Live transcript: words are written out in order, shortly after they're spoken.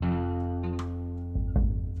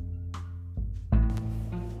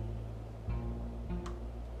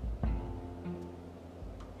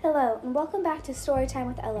Hello, and welcome back to Storytime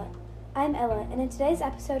with Ella. I'm Ella, and in today's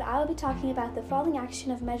episode, I will be talking about The Falling Action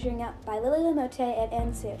of Measuring Up by Lily Lamotte and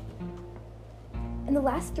Anne Sue. In the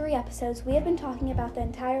last 3 episodes, we have been talking about the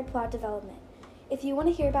entire plot development. If you want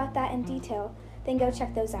to hear about that in detail, then go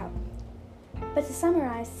check those out. But to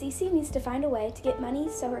summarize, Cece needs to find a way to get money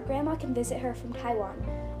so her grandma can visit her from Taiwan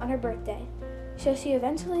on her birthday, so she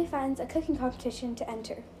eventually finds a cooking competition to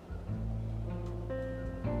enter.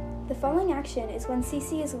 The falling action is when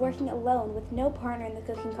Cece is working alone with no partner in the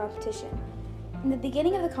cooking competition. In the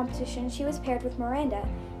beginning of the competition, she was paired with Miranda,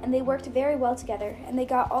 and they worked very well together, and they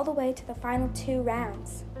got all the way to the final 2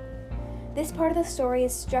 rounds. This part of the story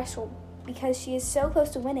is stressful because she is so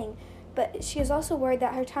close to winning, but she is also worried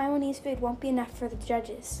that her Taiwanese food won't be enough for the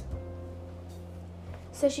judges.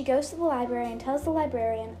 So she goes to the library and tells the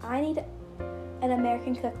librarian, "I need an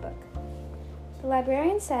American cookbook." The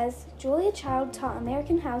librarian says Julia Child taught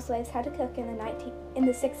American housewives how to cook in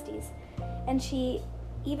the 60s, and she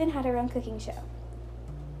even had her own cooking show.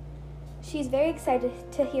 She's very excited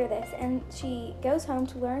to hear this, and she goes home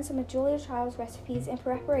to learn some of Julia Child's recipes in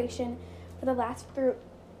preparation for the last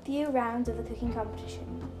few rounds of the cooking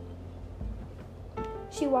competition.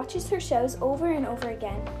 She watches her shows over and over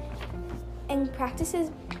again and practices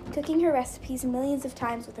cooking her recipes millions of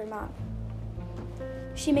times with her mom.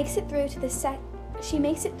 She makes it through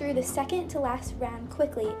the second to last round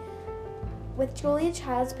quickly with Julia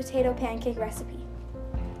Child's potato pancake recipe.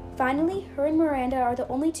 Finally, her and Miranda are the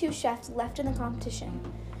only 2 chefs left in the competition,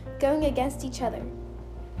 going against each other.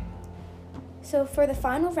 So for the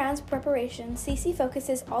final round's preparation, Cece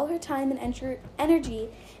focuses all her time and energy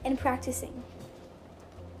in practicing.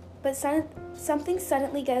 But something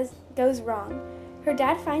suddenly goes wrong. Her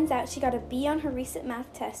dad finds out she got a B on her recent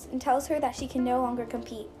math test and tells her that she can no longer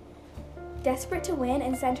compete. Desperate to win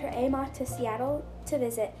and send her AMA to Seattle to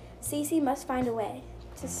visit, Cece must find a way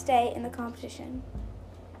to stay in the competition.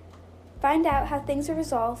 Find out how things are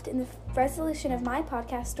resolved in the resolution of my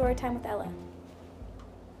podcast, Storytime with Ella.